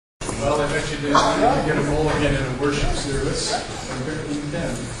Well, I bet you didn't need to get a mulligan in a worship service. Apparently you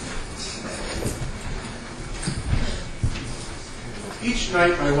can. Each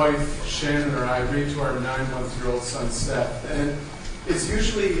night, my wife Shannon or I read to our 9-month-old son Seth, and it's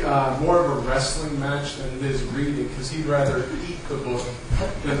usually more of a wrestling match than it is reading, because he'd rather eat the book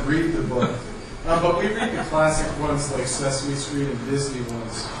than read the book. But we read the classic ones like Sesame Street and Disney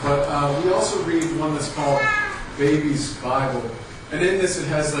ones. But we also read one that's called Baby's Bible. And in this it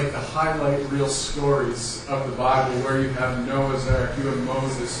has like the highlight reel stories of the Bible, where you have Noah's Ark, you have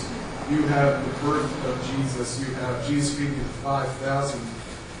Moses, you have the birth of Jesus, you have Jesus feeding the 5,000.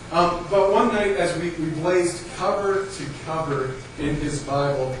 But one night as we blazed cover to cover in his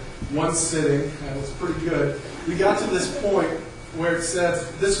Bible, one sitting, and it was pretty good, we got to this point where it says,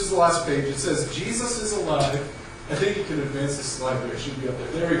 this was the last page, it says, Jesus is alive. I think you can advance the slide there, it should be up there.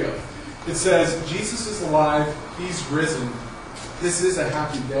 There we go. It says, Jesus is alive, he's risen. This is a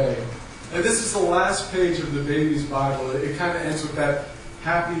happy day. And this is the last page of the Baby's Bible. It kind of ends with that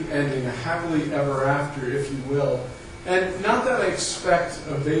happy ending, a happily ever after, if you will. And not that I expect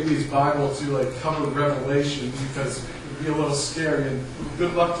a Baby's Bible to like cover Revelation, because it would be a little scary, and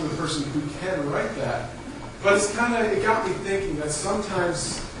good luck to the person who can write that. But it got me thinking that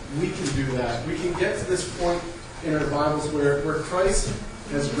sometimes we can do that. We can get to this point in our Bibles where Christ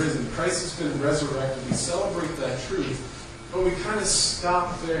has risen. Christ has been resurrected. We celebrate that truth. But we kind of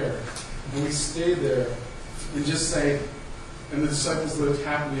stop there, and we stay there, and just say, and the disciples lived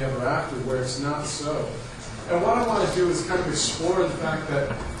happily ever after, where it's not so. And what I want to do is kind of explore the fact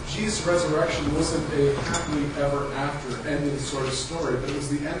that Jesus' resurrection wasn't a happily ever after ending sort of story, but it was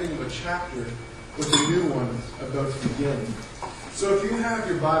the ending of a chapter with a new one about to begin. So if you have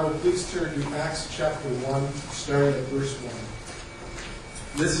your Bible, please turn to Acts chapter 1, starting at verse 1.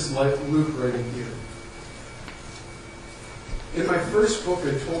 This is like Luke writing here. In my first book,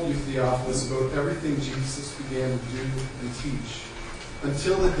 I told you, Theophilus, about everything Jesus began to do and teach,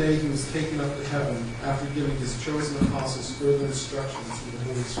 until the day he was taken up to heaven, after giving his chosen apostles further instructions from the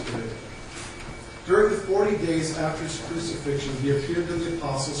Holy Spirit. During the 40 days after his crucifixion, he appeared to the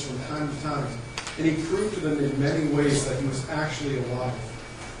apostles from time to time, and he proved to them in many ways that he was actually alive.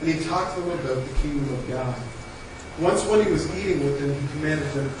 And he talked to them about the kingdom of God. Once when he was eating with them, he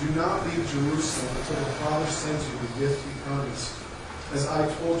commanded them, "Do not leave Jerusalem until the Father sends you the gift he promised, as I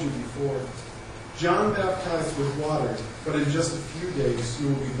told you before. John baptized with water, but in just a few days you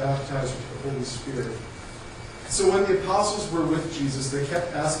will be baptized with the Holy Spirit." So when the apostles were with Jesus, they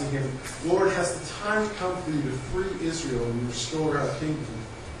kept asking him, "Lord, has the time come for you to free Israel and restore our kingdom?"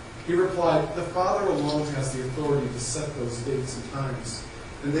 He replied, "The Father alone has the authority to set those dates and times,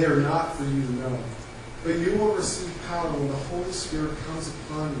 and they are not for you to know. But you will receive power when the Holy Spirit comes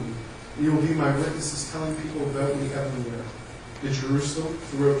upon you, and you will be my witnesses, telling people about me everywhere, in Jerusalem,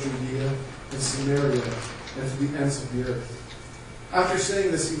 throughout Judea, and Samaria, and to the ends of the earth." After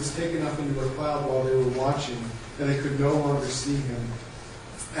saying this, he was taken up into a cloud while they were watching, and they could no longer see him.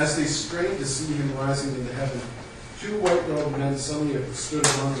 As they strained to see him rising into heaven, 2 white-robed men suddenly stood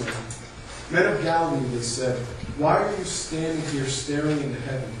among them. "Men of Galilee," they said, "why are you standing here staring into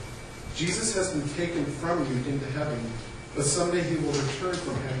heaven? Jesus has been taken from you into heaven, but someday he will return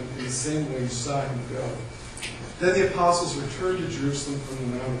from heaven in the same way you saw him go." Then the apostles returned to Jerusalem from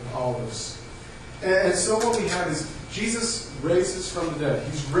the Mount of Olives. And so what we have is Jesus raises from the dead.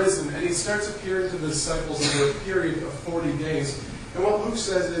 He's risen, and he starts appearing to the disciples over a period of 40 days. And what Luke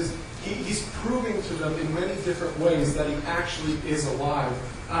says is he's proving to them in many different ways that he actually is alive,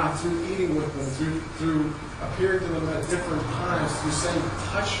 through eating with them, through appearing to them at different times, through saying,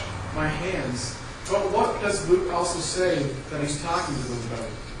 "Touch my hands." But what does Luke also say that he's talking to them about?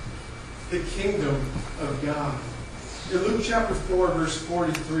 The kingdom of God. In Luke chapter 4, verse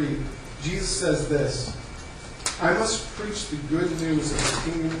 43, Jesus says this, "I must preach the good news of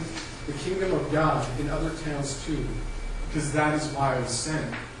the kingdom of God in other towns too, because that is why I was sent."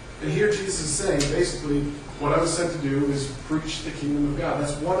 And here Jesus is saying, basically, what I was sent to do is preach the kingdom of God.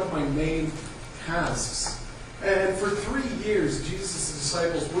 That's one of my main tasks. And for 3 years, Jesus'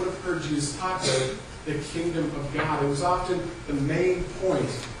 disciples would have heard Jesus talk about the kingdom of God. It was often the main point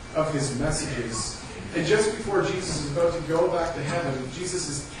of his messages. And just before Jesus is about to go back to heaven, Jesus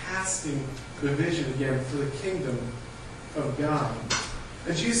is casting the vision again for the kingdom of God.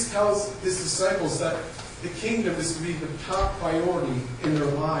 And Jesus tells his disciples that the kingdom is to be the top priority in their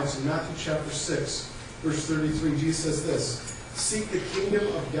lives. In Matthew chapter 6, verse 33, Jesus says this, "Seek the kingdom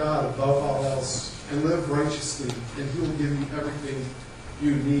of God above all else, and live righteously, and he will give you everything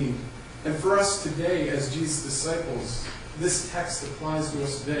you need." And for us today, as Jesus' disciples, this text applies to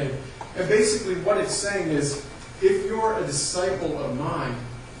us today. And basically what it's saying is, if you're a disciple of mine,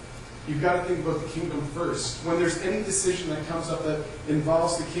 you've got to think about the kingdom first. When there's any decision that comes up that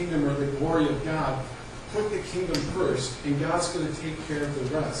involves the kingdom or the glory of God, put the kingdom first, and God's going to take care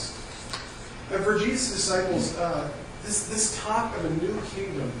of the rest. And for Jesus' disciples, this talk of a new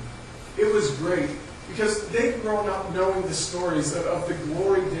kingdom, it was great because they'd grown up knowing the stories of the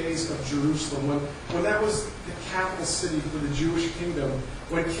glory days of Jerusalem, when that was the capital city for the Jewish kingdom,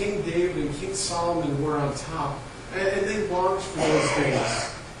 when King David and King Solomon were on top, and they longed for those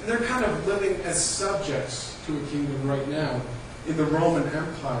days. And they're kind of living as subjects to a kingdom right now in the Roman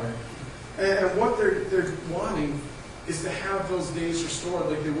Empire. And what they're wanting is to have those days restored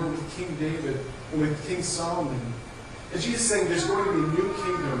like they were with King David and with King Solomon. And Jesus is saying there's going to be a new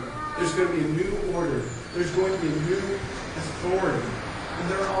kingdom. There's going to be a new order. There's going to be a new authority. And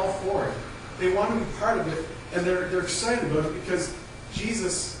they're all for it. They want to be part of it, and they're excited about it because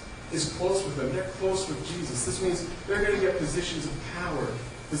Jesus is close with them. They're close with Jesus. This means they're going to get positions of power,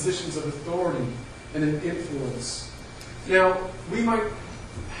 positions of authority, and an influence. Now, we might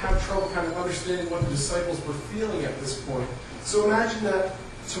have trouble kind of understanding what the disciples were feeling at this point. So imagine that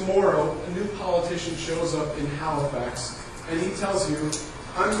tomorrow a new politician shows up in Halifax, and he tells you,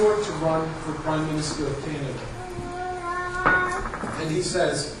 I'm going to run for Prime Minister of Canada. And he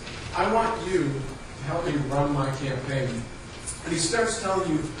says, I want you to help me run my campaign. And he starts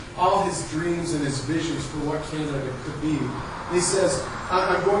telling you all his dreams and his visions for what Canada could be. And he says,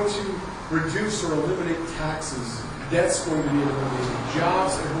 I'm going to reduce or eliminate taxes. Debt's going to be eliminated.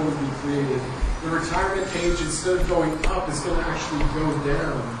 Jobs are going to be created. The retirement age, instead of going up, is going to actually go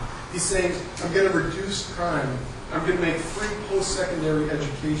down. He's saying, I'm going to reduce crime. I'm going to make free post-secondary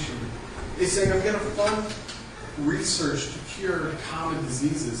education. He's saying, I'm going to fund research to cure common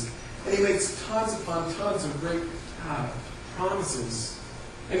diseases. And he makes tons upon tons of great promises.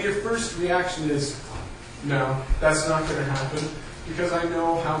 And your first reaction is, no, that's not going to happen, because I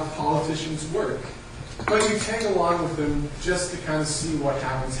know how politicians work. But you tag along with them just to kind of see what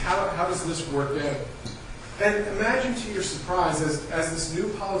happens. How does this work out? And imagine to your surprise, as this new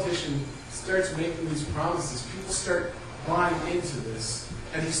politician starts making these promises, people start buying into this.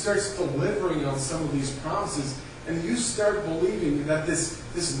 And he starts delivering on some of these promises. And you start believing that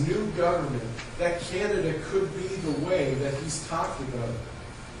this new government, that Canada could be the way that he's talked about.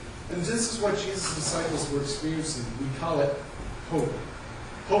 And this is what Jesus' disciples were experiencing. We call it hope.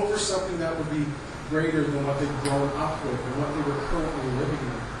 Hope for something that would be greater than what they'd grown up with and what they were currently living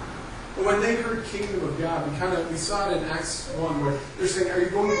in. But when they heard kingdom of God, we saw it in Acts 1 where they're saying, are you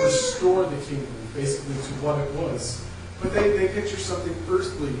going to restore the kingdom, basically, to what it was? But they picture something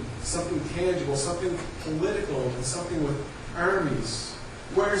earthly, something tangible, something political, and something with armies.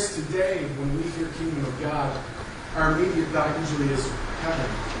 Whereas today, when we hear kingdom of God, our immediate thought usually is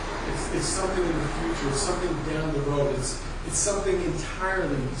heaven. It's something in the future. It's something down the road. It's something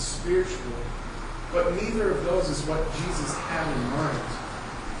entirely spiritual. But neither of those is what Jesus had in mind.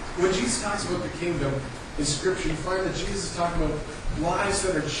 When Jesus talks about the kingdom in Scripture, you find that Jesus is talking about lives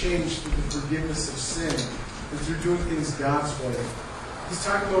that are changed through the forgiveness of sin and through doing things God's way. He's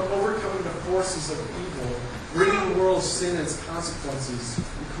talking about overcoming the forces of evil, ridding the world of sin and its consequences,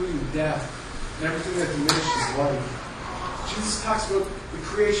 including death and everything that diminishes life. Jesus talks about the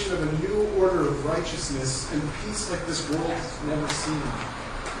creation of a new order of righteousness and peace like this world has never seen.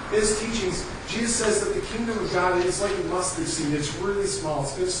 In his teachings, Jesus says that the kingdom of God is like a mustard seed. It's really small.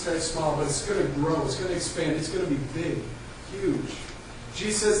 It's going to start small, but it's going to grow. It's going to expand. It's going to be big, huge.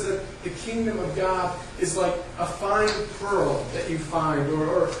 Jesus says that the kingdom of God is like a fine pearl that you find,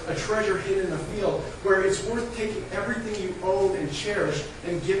 or a treasure hidden in a field, where it's worth taking everything you own and cherish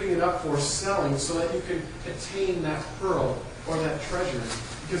and giving it up for, selling, so that you can attain that pearl or that treasure.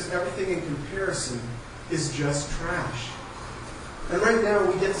 Because everything in comparison is just trash. And right now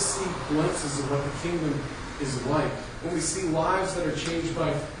we get to see glimpses of what the kingdom is like. When we see lives that are changed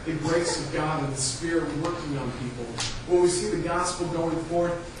by the grace of God and the Spirit working on people. When we see the gospel going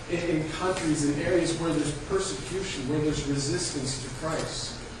forth in countries and areas where there's persecution, where there's resistance to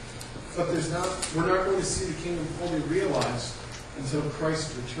Christ. But we're not going to see the kingdom fully realized until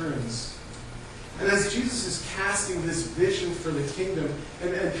Christ returns. And as Jesus is casting this vision for the kingdom,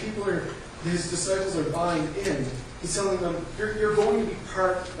 and his disciples are buying in, he's telling them, you're going to be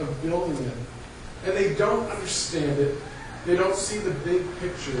part of building it. And they don't understand it. They don't see the big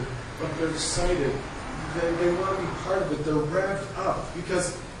picture, but they're excited. They want to be part of it. They're revved up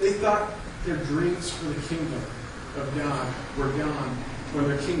because they thought their dreams for the kingdom of God were gone when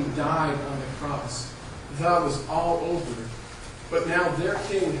their king died on the cross. They thought it was all over. But now their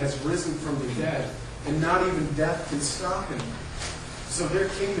king has risen from the dead, and not even death can stop him. So their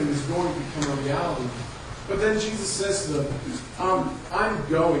kingdom is going to become a reality. But then Jesus says to them, I'm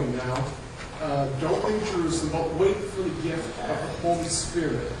going now. Don't leave Jerusalem, but wait for the gift of the Holy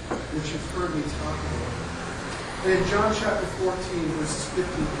Spirit, which you've heard me talk about. And in John chapter 14, verses 15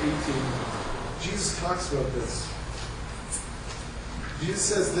 to 18, Jesus talks about this. Jesus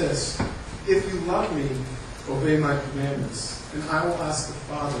says this, if you love me, obey my commandments, and I will ask the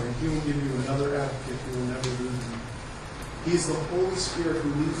Father, and he will give you another advocate who will never leave you. He is the Holy Spirit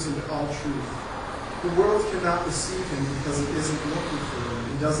who leads into all truth. The world cannot receive him because it isn't looking for him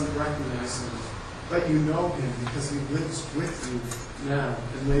and doesn't recognize him. But you know him because he lives with you now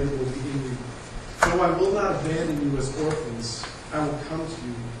and later will be in you. Though I will not abandon you as orphans, I will come to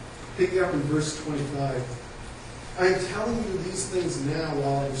you. Picking up in verse 25. I am telling you these things now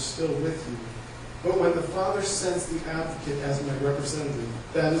while I am still with you. But when the Father sends the advocate as my representative,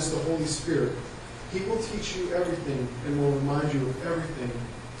 that is the Holy Spirit, he will teach you everything and will remind you of everything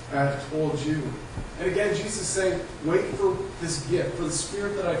I have told you. And again, Jesus is saying, wait for this gift, for the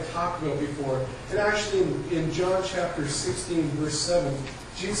Spirit that I've talked about before. And actually, in John chapter 16, verse 7,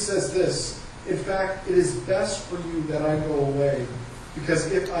 Jesus says this, in fact, it is best for you that I go away, because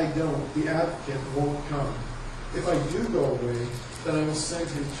if I don't, the advocate won't come. If I do go away, then I will send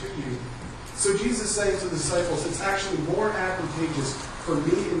him to you. So Jesus is saying to the disciples, it's actually more advantageous for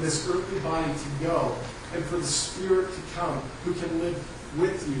me in this earthly body to go, and for the Spirit to come, who can live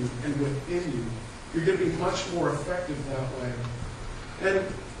with you and within you. You're going to be much more effective that way. And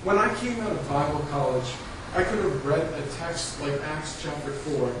when I came out of Bible college, I could have read a text like Acts chapter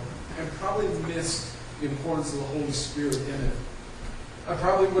 4 and probably missed the importance of the Holy Spirit in it. I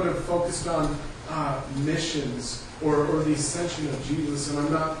probably would have focused on missions or the ascension of Jesus. And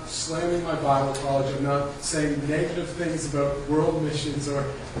I'm not slamming my Bible college. I'm not saying negative things about world missions or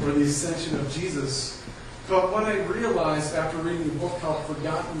the ascension of Jesus. But what I realized after reading the book called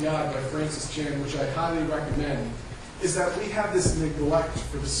Forgotten God by Francis Chan, which I highly recommend, is that we have this neglect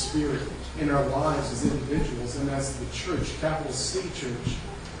for the Spirit in our lives as individuals and as the church, capital C church,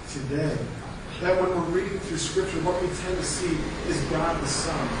 today. That when we're reading through Scripture, what we tend to see is God the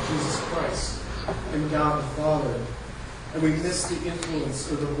Son, Jesus Christ, and God the Father. And we miss the influence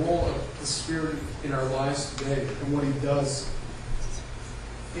or the role of the Spirit in our lives today and what He does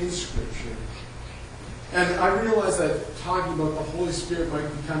in Scripture. And I realize that talking about the Holy Spirit might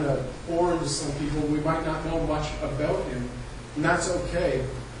be kind of foreign to some people. We might not know much about Him, and that's okay.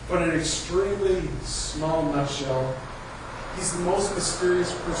 But in an extremely small nutshell, He's the most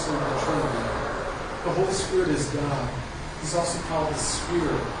mysterious person in the Trinity. The Holy Spirit is God. He's also called the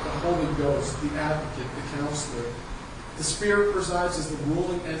Spirit, the Holy Ghost, the Advocate, the Counselor. The Spirit presides as the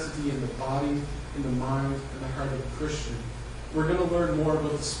ruling entity in the body, in the mind, and the heart of a Christian. We're going to learn more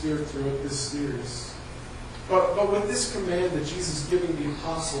about the Spirit throughout this series. But with this command that Jesus is giving the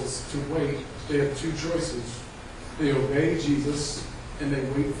apostles to wait, they have two choices. They obey Jesus, and they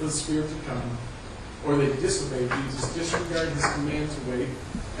wait for the Spirit to come. Or they disobey Jesus, disregard His command to wait,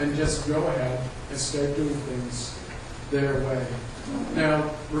 and just go ahead and start doing things their way. Now,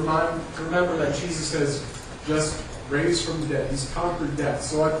 remember that Jesus has just raised from the dead. He's conquered death,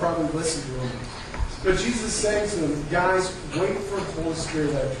 so I'd probably listen to Him. But Jesus is saying to them, guys, wait for the Holy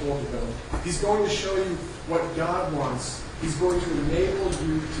Spirit that I told you about. He's going to show you what God wants. He's going to enable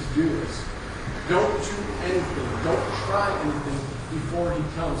you to do it. Don't do anything. Don't try anything before He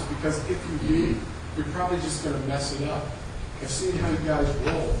comes, because if you do, you're probably just going to mess it up. I've seen how you guys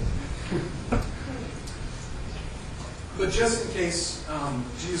roll. But just in case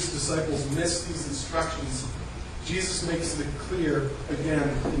Jesus' disciples miss these instructions, Jesus makes it clear, again,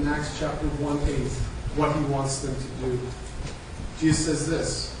 in Acts chapter 1:8, what He wants them to do. Jesus says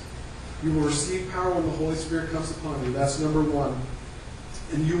this, you will receive power when the Holy Spirit comes upon you. That's number one.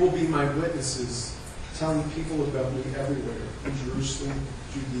 And you will be my witnesses, telling people about me everywhere, in Jerusalem,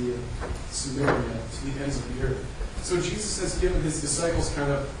 Judea, Samaria, to the ends of the earth. So Jesus has given His disciples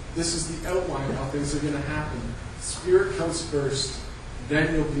this is the outline of how things are going to happen. Spirit comes first,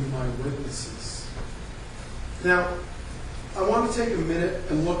 then you'll be my witnesses. Now, I want to take a minute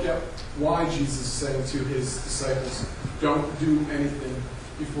and look at why Jesus is saying to His disciples, don't do anything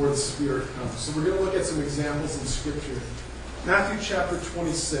before the Spirit comes. So we're going to look at some examples in Scripture. Matthew chapter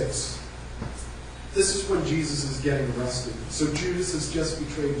 26. This is when Jesus is getting arrested. So Judas has just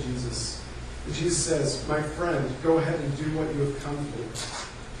betrayed Jesus. And Jesus says, my friend, go ahead and do what you have come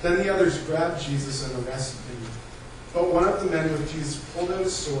for. Then the others grabbed Jesus and arrested Him. But one of the men with Jesus pulled out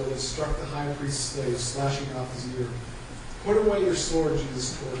his sword and struck the high priest's slave, slashing off his ear. Put away your sword,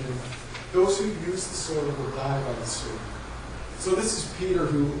 Jesus told him. Those who use the sword will die by the sword. So this is Peter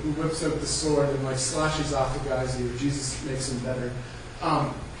who whips out the sword and slashes off the guy's ear. Jesus makes him better.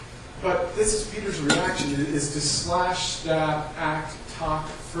 But this is Peter's reaction, is to slash, stab, act, talk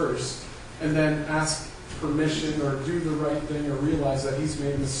first, and then ask permission or do the right thing or realize that he's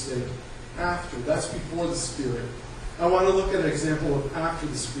made a mistake after. That's before the Spirit. I want to look at an example of after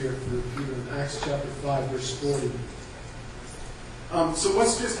the Spirit for Peter in Acts chapter 5, verse 40. So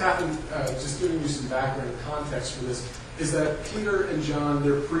what's just happened, just giving you some background and context for this, is that Peter and John,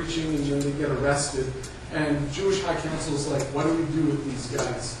 they're preaching and then they get arrested. And Jewish High Council is like, what do we do with these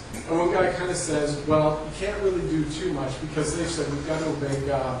guys? And one guy kind of says, well, you can't really do too much because they've said we've got to obey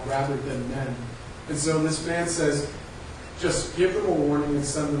God rather than men. And so this man says, just give them a warning and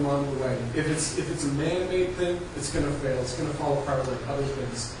send them on the way. If it's a man-made thing, it's going to fail. It's going to fall apart like other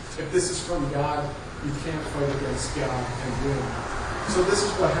things. If this is from God, you can't fight against God and win. So this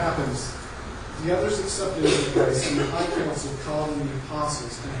is what happens. The others accepted Christ, and the High Council called in the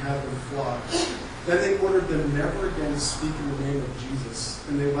apostles and had them flogged. Then they ordered them never again to speak in the name of Jesus,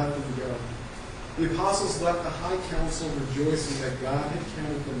 and they let them go. The apostles left the High Council rejoicing that God had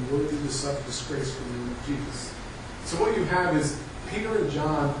counted them worthy to suffer disgrace for the name of Jesus. So what you have is Peter and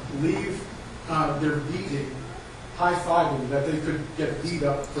John leave their beating, high-fiving that they could get beat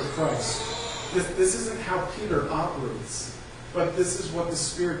up for Christ. This isn't how Peter operates, but this is what the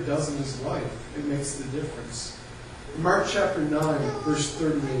Spirit does in his life. It makes the difference. Mark chapter 9, verse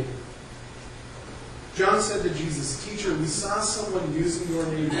 38. John said to Jesus, "Teacher, we saw someone using your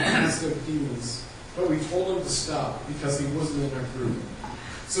name to cast out demons, but we told him to stop because he wasn't in our group."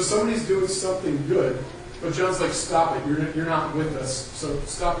 So somebody's doing something good, but John's like, "Stop it, you're not with us, so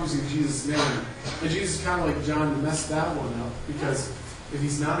stop using Jesus' name." And Jesus is kind of like John to mess that one up, because if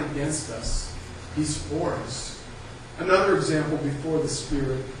he's not against us, he's for us. Another example before the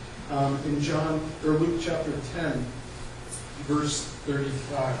Spirit, in Luke chapter 10, verse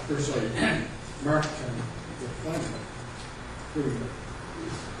 35, Mark 10,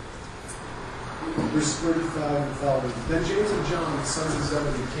 verse 35 and following. Then James and John, the sons of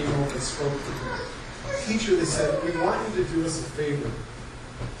Zebedee, came over and spoke to him. "Teacher," they said, "we want you to do us a favor."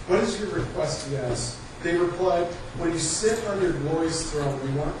 "What is your request?" he asked. They replied, "When you sit on your glorious throne, we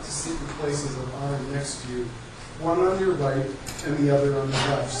want to sit in places of honor next to you, one on your right and the other on the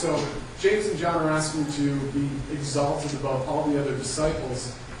left." So James and John are asking to be exalted above all the other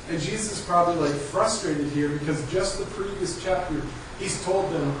disciples. And Jesus is probably like frustrated here because just the previous chapter, he's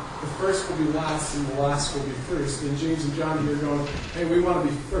told them the first will be last and the last will be first. And James and John here going, "Hey, we want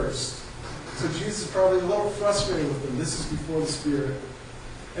to be first." So Jesus is probably a little frustrated with them. This is before the Spirit.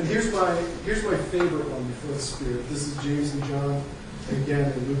 And here's my favorite one before the Spirit. This is James and John,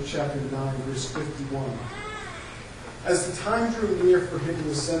 again in Luke chapter 9, verse 51. As the time drew near for him to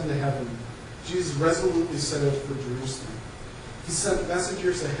ascend to heaven, Jesus resolutely set out for Jerusalem. He sent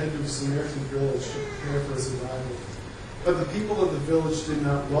messengers ahead to a Samaritan village to prepare for his arrival. But the people of the village did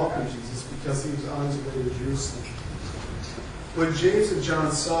not welcome Jesus because he was on his way to Jerusalem. When James and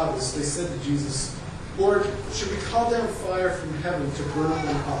John saw this, they said to Jesus, "Lord, should we call down fire from heaven to burn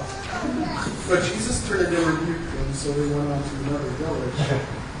them up?" But Jesus turned and rebuked them, so they went on to another village.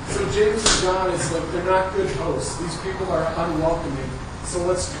 So James and John, it's like they're not good hosts. These people are unwelcoming, so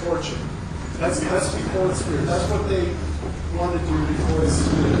let's torch them. That's before the Spirit. That's what they want to do before the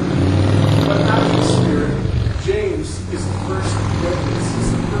Spirit. But after the Spirit, James is the first witness.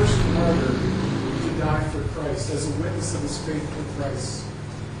 He's the first martyr to die for Christ as a witness of his faith in Christ.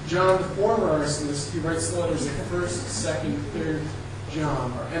 John, the former arsonist, he writes letters in 1st, 2nd, 3rd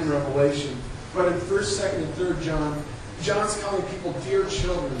John, and Revelation. But in 1st, 2nd, and 3rd John, John's calling people dear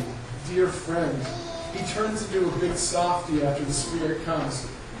children, dear friend. He turns into a big softy after the Spirit comes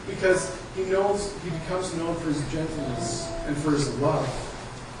because he becomes known for his gentleness and for his love.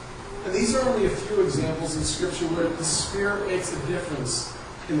 And these are only a few examples in Scripture where the Spirit makes a difference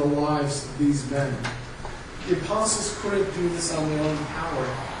in the lives of these men. The apostles couldn't do this on their own power,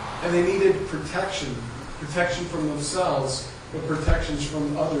 and they needed protection from themselves, but protections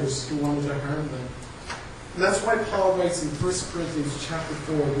from others who wanted to harm them. And that's why Paul writes in 1 Corinthians chapter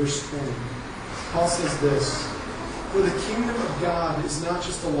 4, verse 20. Paul says this, "For the kingdom of God is not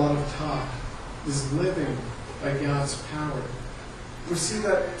just a lot of talk, it is living by God's power." We see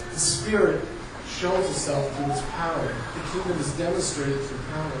that the Spirit shows itself through its power. The kingdom is demonstrated through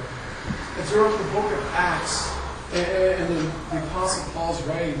power. And throughout the book of Acts and in the Apostle Paul's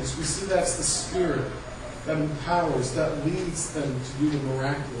writings, we see that's the Spirit that empowers, that leads them to do the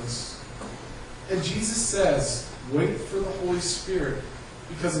miraculous. And Jesus says, wait for the Holy Spirit,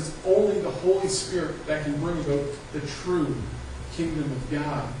 because it's only the Holy Spirit that can bring about the true kingdom of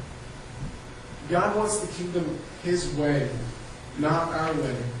God. God wants the kingdom His way, not our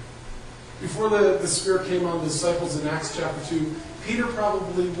way. Before the Spirit came on the disciples in Acts chapter 2, Peter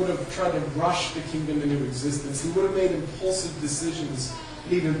probably would have tried to rush the kingdom into existence. He would have made impulsive decisions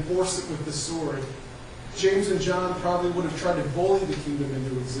and even forced it with the sword. James and John probably would have tried to bully the kingdom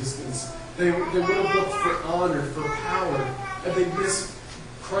into existence. They would have looked for honor, for power, and they missed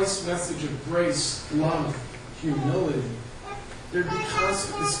Christ's message of grace, love, humility. There'd be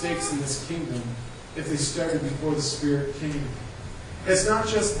constant mistakes in this kingdom if they started before the Spirit came. It's not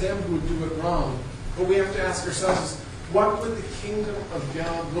just them who would do it wrong, but we have to ask ourselves, what would the kingdom of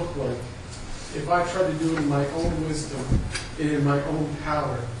God look like if I tried to do it in my own wisdom and in my own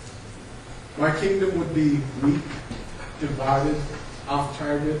power? My kingdom would be weak, divided, off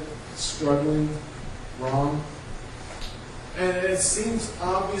target, struggling, wrong. And it seems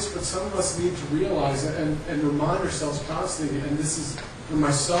obvious, but some of us need to realize it and remind ourselves constantly, and this is for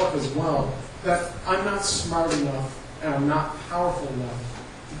myself as well, that I'm not smart enough and I'm not powerful enough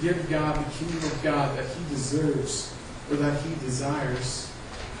to give God the kingdom of God that He deserves or that He desires.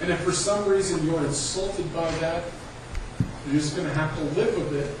 And if for some reason you're insulted by that, you're just going to have to live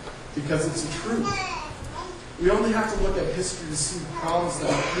with it because it's the truth. We only have to look at history to see the problems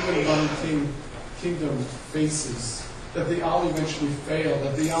that a human kingdom faces, that they all eventually fail,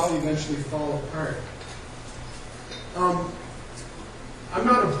 that they all eventually fall apart. I'm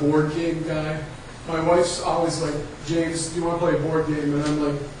not a board game guy. My wife's always like, James, do you want to play a board game? And I'm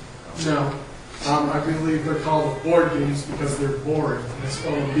like, no. I believe they're called board games because they're bored. And it's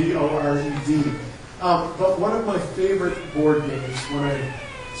spelled B-O-R-E-D. But one of my favorite board games, when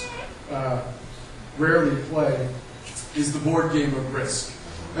I rarely play, is the board game of Risk.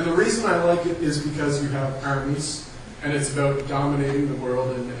 And the reason I like it is because you have armies, and it's about dominating the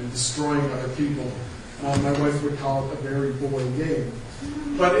world and destroying other people. My wife would call it a very boring game.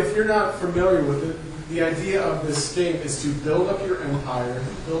 But if you're not familiar with it, the idea of this game is to build up your empire,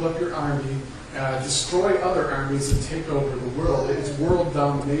 build up your army, destroy other armies, and take over the world. It's world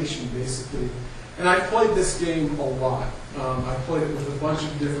domination, basically. And I played this game a lot. I played it with a bunch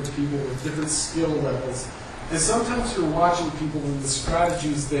of different people with different skill levels. And sometimes you're watching people and the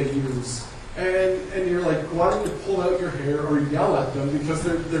strategies they use, and you're like, why don't you pull out your hair or yell at them because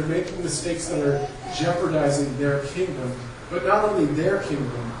they're making mistakes that are jeopardizing their kingdom. But not only their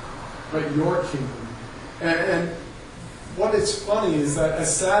kingdom, but your kingdom. And what is funny is that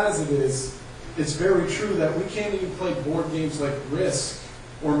as sad as it is, it's very true that we can't even play board games like Risk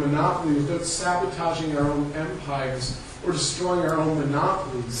or Monopoly without sabotaging our own empires or destroying our own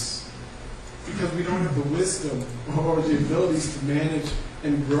monopolies because we don't have the wisdom or the abilities to manage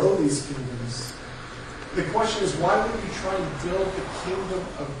and grow these kingdoms. The question is, why would we try and build the kingdom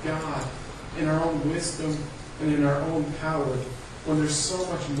of God in our own wisdom and in our own power when there's so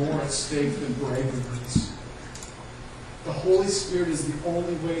much more at stake than bragging rights? The Holy Spirit is the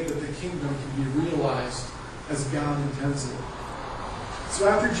only way that the kingdom can be realized as God intends it. So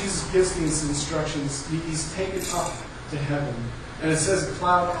after Jesus gives these instructions, he's taken up to heaven. And it says a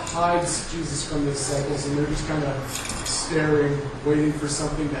cloud hides Jesus from the disciples, and they're just kind of staring, waiting for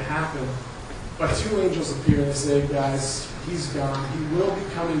something to happen. But two angels appear and they say, guys, he's gone. He will be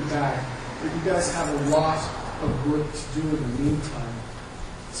coming back. But you guys have a lot of work to do in the meantime.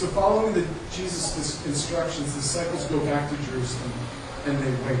 So following Jesus' instructions, the disciples go back to Jerusalem and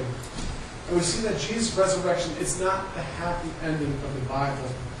they wait. And we see that Jesus' resurrection is not the happy ending of the Bible.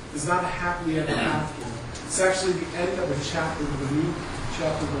 It's not a happily ever after. It's actually the end of a chapter, the new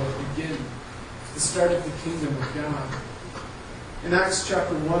chapter will begin. The start of the kingdom of God. In Acts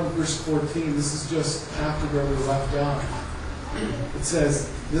chapter 1, verse 14, this is just after where we left off. It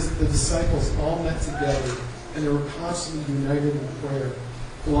says, the disciples all met together, and they were constantly united in prayer,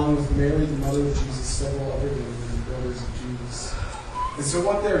 along with Mary, the mother of Jesus, several other women and brothers of Jesus. And so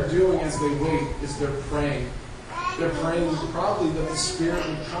what they're doing as they wait is they're praying. They're praying probably that the Spirit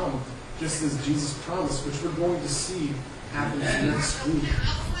would come, just as Jesus promised, which we're going to see happens next week.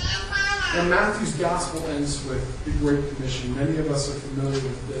 And Matthew's Gospel ends with the Great Commission. Many of us are familiar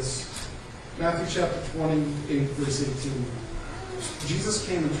with this. Matthew chapter 28, verse 18. Jesus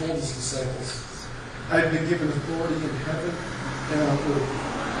came and told his disciples, I have been given authority in heaven and on earth.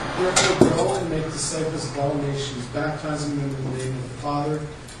 Therefore go and make disciples of all nations, baptizing them in the name of the Father,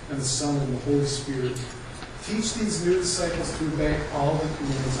 and the Son, and the Holy Spirit. Teach these new disciples to obey all the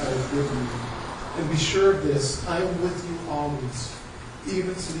commands I have given you. And be sure of this, I am with you always,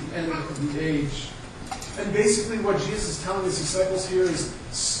 even to the end of the age. And basically what Jesus is telling his disciples here is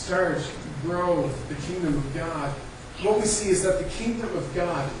start, grow the kingdom of God. What we see is that the kingdom of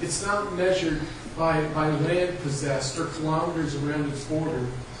God, it's not measured by land possessed or kilometers around its border,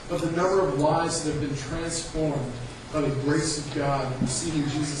 but the number of lives that have been transformed by the grace of God, receiving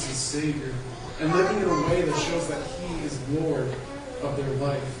Jesus as Savior, and living in a way that shows that He is Lord of their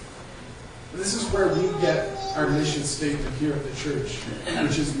life. This is where we get our mission statement here at the church,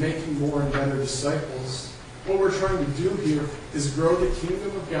 which is making more and better disciples. What we're trying to do here is grow the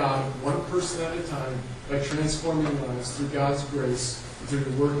kingdom of God one person at a time by transforming lives through God's grace and through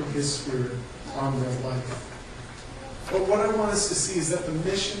the work of His Spirit on their life. But what I want us to see is that the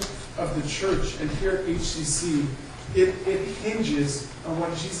mission of the church, and here at HCC, it hinges on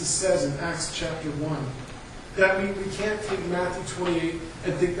what Jesus says in Acts chapter 1. That we can't take Matthew 28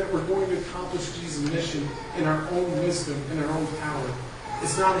 and think that we're going to accomplish Jesus' mission in our own wisdom, in our own power.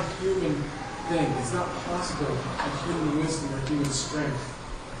 It's not a human thing. It's not possible of human wisdom or human strength.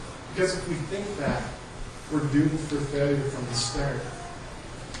 Because if we think that, we're doomed for failure from the start.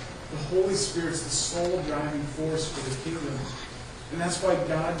 The Holy Spirit's the sole driving force for the kingdom. And that's why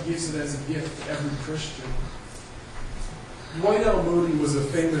God gives it as a gift to every Christian. Dwight L. Moody was a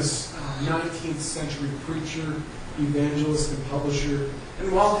famous 19th century preacher, evangelist, and publisher.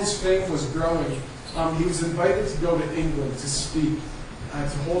 And while his fame was growing, he was invited to go to England to speak,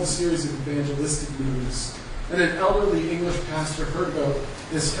 to hold a series of evangelistic meetings. And an elderly English pastor heard about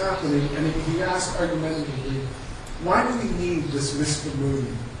this happening, and he asked argumentatively, why do we need this Mr. Moody?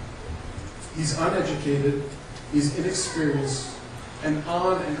 He's uneducated, he's inexperienced, and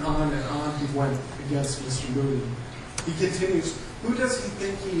on and on and on he went against Mr. Moody. He continues, who does he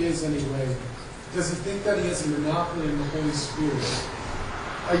think he is anyway? Does he think that he has a monopoly on the Holy Spirit?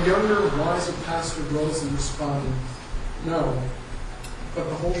 A younger, wiser pastor rose and responded, no, but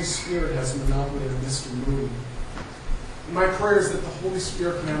the Holy Spirit has a monopoly on Mr. Moody. My prayer is that the Holy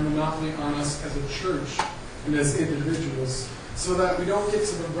Spirit can have a monopoly on us as a church and as individuals, so that we don't get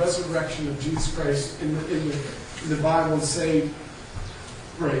to the resurrection of Jesus Christ in the Bible and say,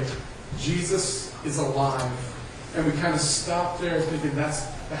 great, Jesus is alive. And we kind of stop there thinking that's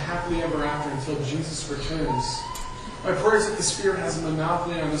the happily ever after until Jesus returns. My prayer is that the Spirit has a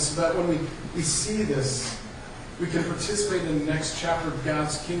monopoly on us so that when we see this, we can participate in the next chapter of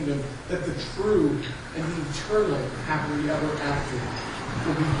God's kingdom, that the true and the eternal happily ever after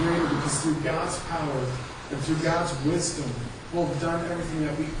will be greater because through God's power and through God's wisdom, we'll have done everything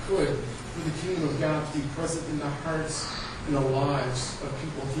that we could for the kingdom of God to be present in the hearts and the lives of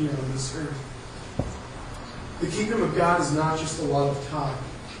people here on this earth. The kingdom of God is not just a lot of talk.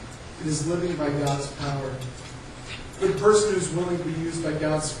 It is living by God's power. For the person who's willing to be used by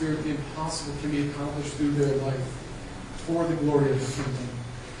God's Spirit, the impossible can be accomplished through their life for the glory of the kingdom.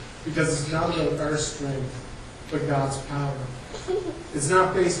 Because it's not about our strength, but God's power. It's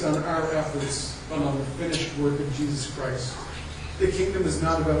not based on our efforts, but on the finished work of Jesus Christ. The kingdom is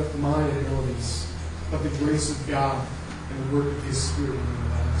not about my abilities, but the grace of God and the work of His Spirit in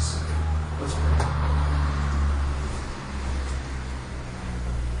our lives. Let's pray.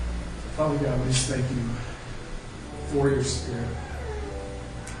 Father God, we just thank you for your Spirit.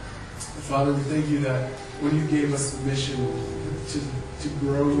 Father, we thank you that when you gave us the mission to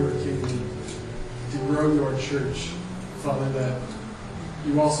grow your kingdom, to grow your church, Father, that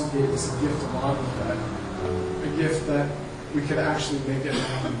you also gave us a gift along with that. A gift that we could actually make it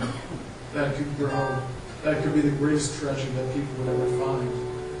happen, that it could grow, that it could be the greatest treasure that people would ever find.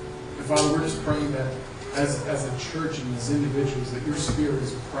 And Father, we're just praying that as a church and as individuals, that your Spirit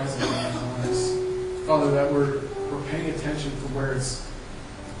is present in our lives. Father, that we're paying attention for where it's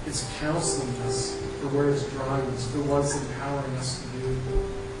counseling us, for where it's drawing us, for what it's empowering us to do.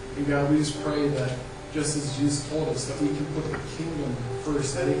 And God, we just pray that just as Jesus told us, that we can put the kingdom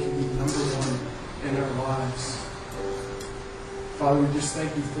first, that it can be number one in our lives. Father, we just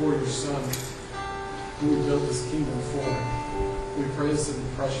thank you for your Son, who we built this kingdom for. We pray this in the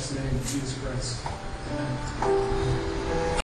precious name of Jesus Christ. Amen.